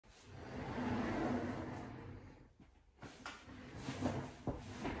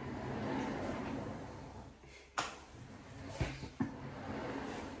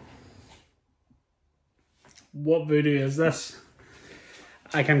what voodoo is this?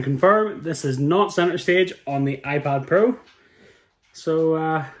 I can confirm this is not center stage on the iPad Pro.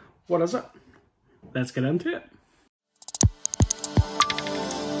 So what is it? Let's get into it.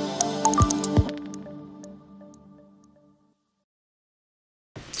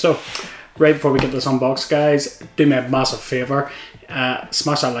 So, right before we get this unboxed, guys, do me a massive favour,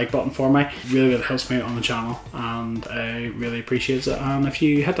 smash that like button for me. It really helps me out on the channel, and I really appreciate it. And if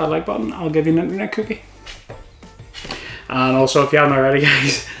you hit that like button, I'll give you an internet cookie. And also, if you haven't already,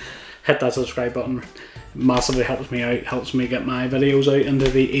 guys, hit that subscribe button. It massively helps me out, helps me get my videos out into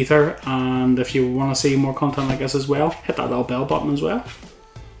the ether. And if you want to see more content like this as well, hit that little bell button as well.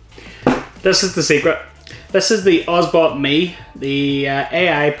 This is the secret. This is the Obsbot Me, the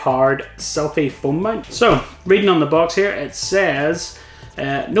AI-powered selfie phone mount. So, reading on the box here, it says,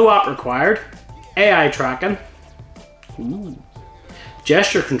 no app required, AI tracking,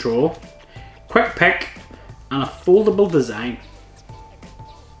 gesture control, quick pick, and a foldable design.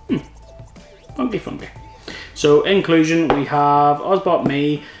 Funky. So, inclusion, we have Obsbot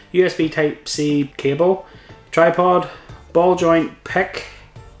Me, USB Type-C cable, tripod, ball joint, pick,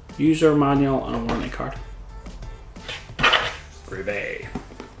 user manual, and a warranty card. Groovy.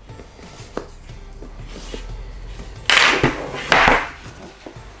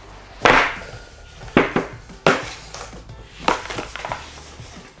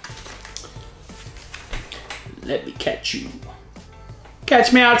 Let me catch you.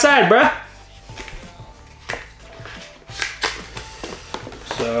 Catch me outside, bruh.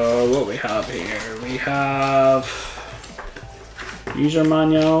 So what we have here, we have user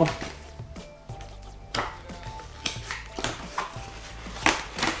manual.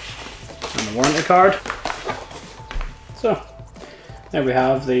 Warranty card. So there we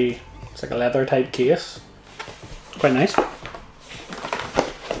have it's like a leather type case. It's quite nice.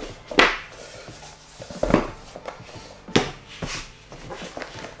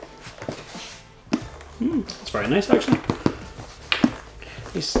 It's very nice actually.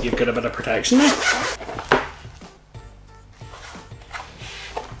 At least you've got a bit of protection there.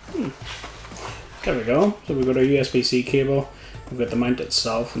 There we go. So we've got our USB-C cable. We've got the mount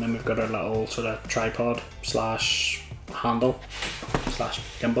itself, and then we've got our little sort of tripod slash handle slash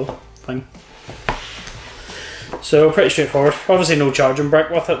gimbal thing. So pretty straightforward. Obviously no charging brick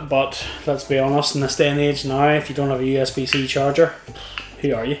with it, but let's be honest, in this day and age now, if you don't have a USB-C charger,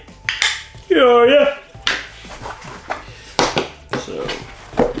 who are you? Who are you? So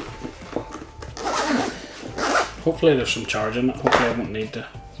hopefully there's some charge in it. Hopefully I won't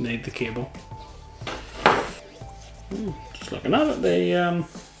need the cable. Just looking at it,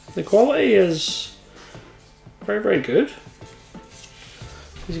 the quality is very good.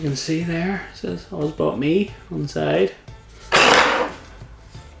 As you can see there, it says Obsbot Me on the side.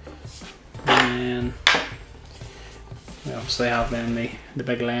 And then we obviously have then the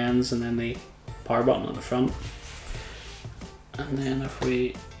big lens and then the power button at the front. And then if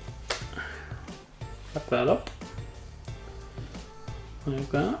we hook that up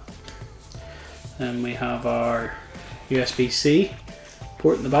like that, then we have our USB-C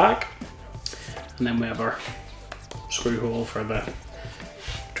port in the back, and then we have our screw hole for the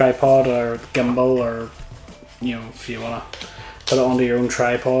tripod or gimbal, or you know, if you want to put it onto your own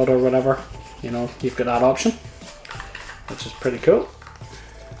tripod or whatever, you know, you've got that option, which is pretty cool.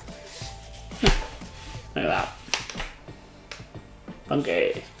 Look at that.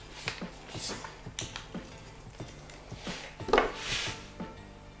 Funky.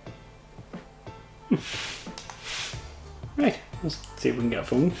 Right, let's see if we can get a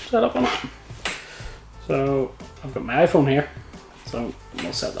phone set up on it. So I've got my iPhone here, so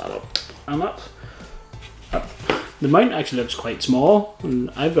we'll set that up and up. The mount actually looks quite small, and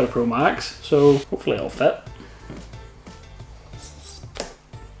I've got a Pro Max, so hopefully it'll fit.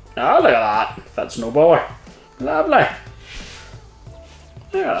 Ah, look at that, fits no bother. Lovely.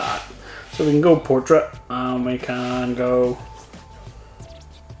 Look at that. So we can go portrait, and we can go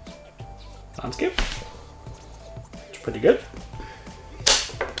landscape. It's pretty good.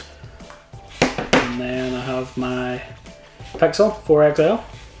 And then I have my Pixel 4 XL.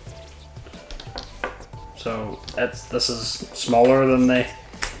 So this is smaller than the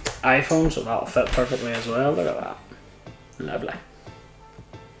iPhone, so that'll fit perfectly as well. Look at that. Lovely.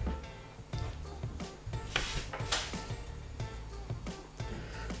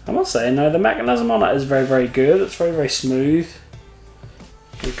 I must say, now the mechanism on it is very good. It's very smooth.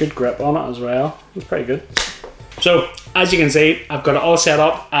 There's good grip on it as well. It's pretty good. So as you can see, I've got it all set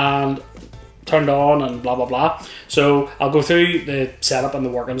up, and turned on and blah blah blah. So I'll go through the setup and the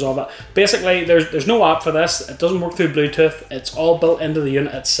workings of it. Basically, there's no app for this. It doesn't work through Bluetooth. It's all built into the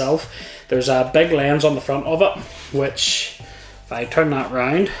unit itself. There's a big lens on the front of it, which if I turn that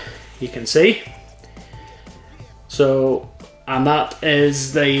round, you can see. So, and that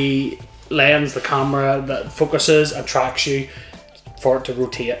is the lens, the camera that focuses and tracks you for it to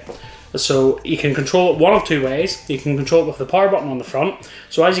rotate. So you can control it one of two ways. You can control it with the power button on the front.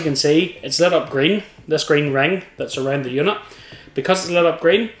 So as you can see, it's lit up green, this green ring that's around the unit. Because it's lit up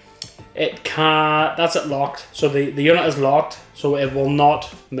green, that's it locked. So the unit is locked, so it will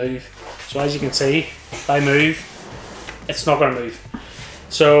not move. So as you can see, if I move, it's not going to move.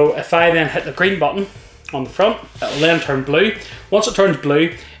 So if I then hit the green button on the front, it will then turn blue. Once it turns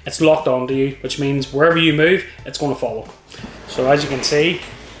blue, it's locked onto you, which means wherever you move, it's going to follow. So as you can see,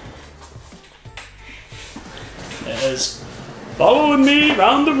 it is following me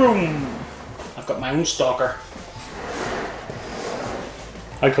around the room. I've got my own stalker.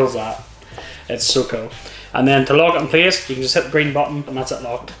 How cool is that? It's so cool. And then to lock it in place, you can just hit the green button and that's it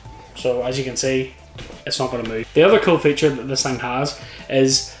locked. So as you can see, it's not going to move. The other cool feature that this thing has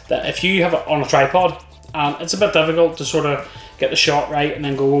is that if you have it on a tripod, it's a bit difficult to sort of get the shot right and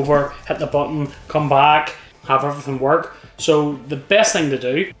then go over, hit the button, come back, have everything work. So the best thing to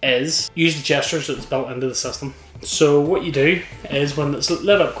do is use the gestures that's built into the system. So what you do is when it's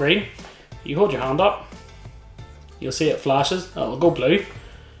lit up green, you hold your hand up, you'll see it flashes, it'll go blue,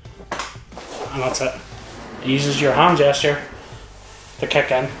 and that's it. It uses your hand gesture to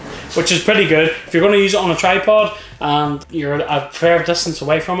kick in, which is pretty good. If you're going to use it on a tripod and you're a fair distance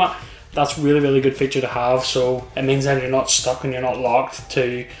away from it, that's really good feature to have. So it means then you're not stuck and you're not locked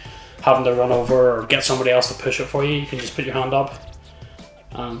to having to run over or get somebody else to push it for you. You can just put your hand up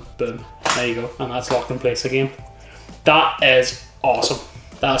and boom, there you go, and that's locked in place again. That is awesome.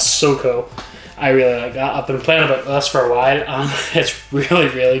 That's so cool. I really like that. I've been playing about this for a while and it's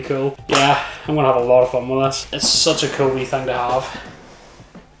really cool. Yeah, I'm gonna have a lot of fun with this. It's such a cool wee thing to have.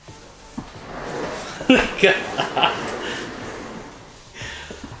 Look at that.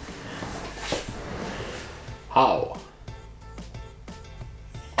 How?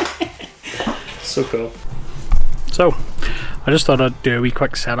 So cool. So, I just thought I'd do a wee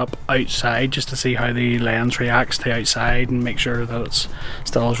quick setup outside just to see how the lens reacts to outside and make sure that it's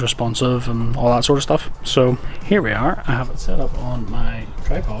still as responsive and all that sort of stuff. So here we are. I have it set up on my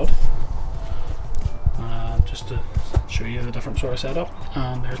tripod just to show you the different sort of setup.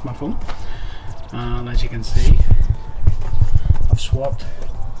 And there's my phone. And as you can see, I've swapped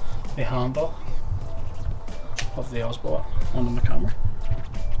the handle of the Obsbot onto my camera.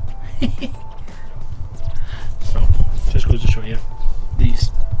 So just goes to show you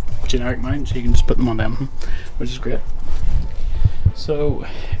these generic mounts, you can just put them on them, which is great. So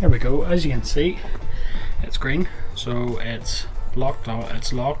here we go. As you can see, it's green, so it's locked out.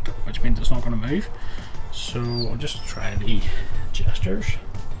 It's locked, which means it's not going to move. So I'll just try the gestures.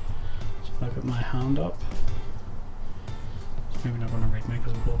 So if I put my hand up, it's maybe not going to read me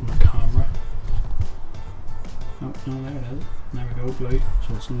because I'm holding the camera. Oh no, there it is. There we go, blue.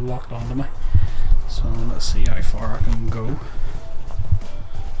 So it's locked onto me. So let's see how far I can go.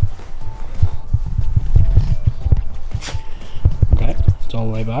 Okay, it's all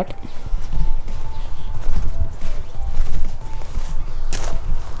the way back.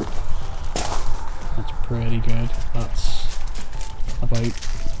 That's pretty good. That's about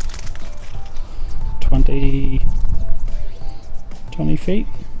 20 feet,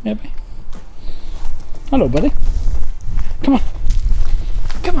 maybe. Hello, buddy. Come on.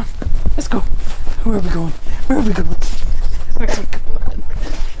 Come on. Let's go. Where are we going? Where are we going? Where are we going?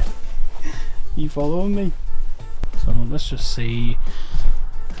 You following me? So let's just see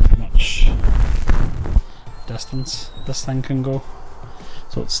how much distance this thing can go.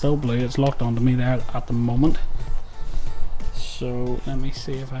 So it's still blue. It's locked onto me there at the moment. So let me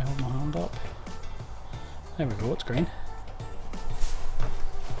see if I hold my hand up. There we go. It's green.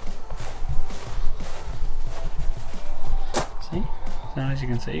 See? So as you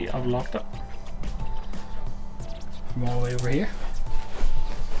can see, I've locked it from all the way over here.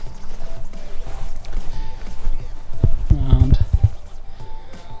 And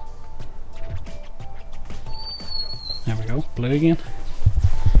there we go, blue again.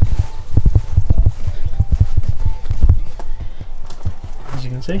 As you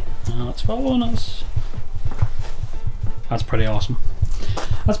can see, and it's following us. That's pretty awesome.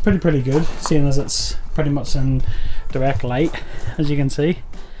 That's pretty good, seeing as it's pretty much in direct light, as you can see.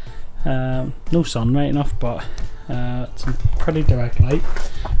 No sun right enough, but it's in pretty direct light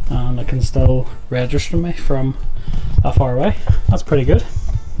and it can still register me from that far away. That's pretty good.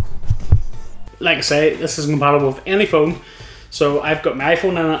 like I say, this is compatible with any phone. So I've got my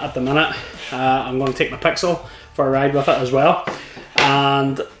iPhone in it at the minute. I'm going to take my Pixel for a ride with it as well,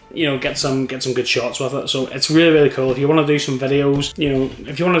 and you know, get some good shots with it. So it's really cool. If you want to do some videos, you know,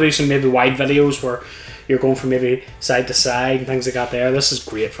 if you want to do some maybe wide videos where you're going from maybe side to side and things like that, this is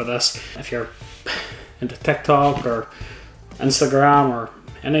great for this. If you're into TikTok or Instagram or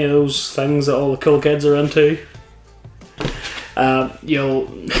any of those things that all the cool kids are into,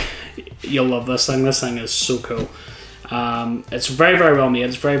 you'll love this thing. This thing is so cool. It's very well made.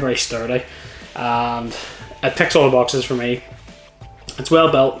 It's very sturdy, and it ticks all the boxes for me. It's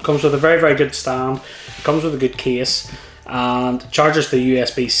well built, comes with a very good stand, comes with a good case, and charges to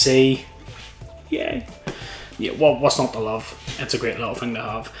USB-C. Yeah, what's not to love? It's a great little thing to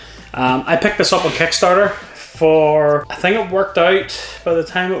have. I picked this up on Kickstarter for, I think it worked out by the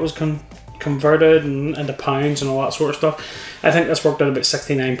time it was converted into pounds and all that sort of stuff. I think this worked out about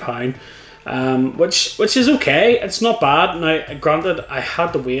 £69, which is okay. It's not bad. Now, granted, I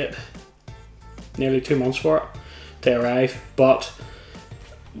had to wait nearly 2 months for it to arrive, but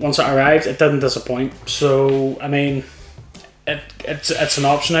once it arrived, it didn't disappoint. So I mean, it's an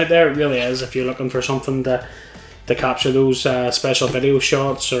option out there. It really is, if you're looking for something to capture those special video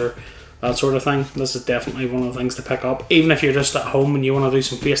shots or that sort of thing. This is definitely one of the things to pick up. Even if you're just at home and you want to do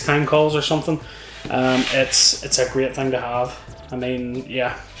some FaceTime calls or something, it's a great thing to have. I mean,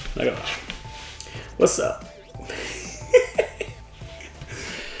 yeah, look at that. What's that?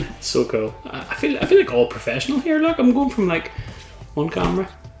 So cool. I feel like all professional here. Look, I'm going from like one camera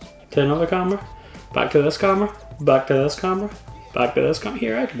to another camera, back to this camera, back to this camera, back to this camera.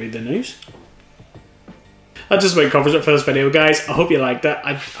 Here, I can read the news. That just about covers it for this video, guys. I hope you liked it.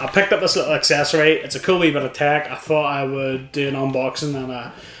 I picked up this little accessory. It's a cool wee bit of tech. I thought I would do an unboxing and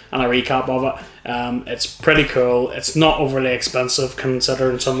a recap of it. It's pretty cool. It's not overly expensive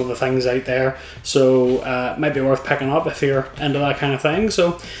considering some of the things out there, so it might be worth picking up if you're into that kind of thing.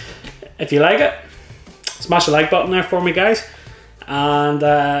 So if you like it, smash the like button there for me, guys, and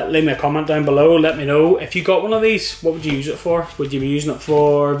leave me a comment down below. Let me know if you got one of these. What would you use it for? Would you be using it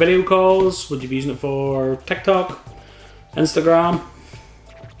for video calls? Would you be using it for TikTok, Instagram,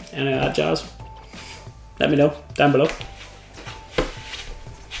 any of that jazz? Let me know down below.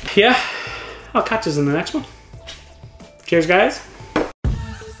 Yeah, I'll catch us in the next one. Cheers, guys.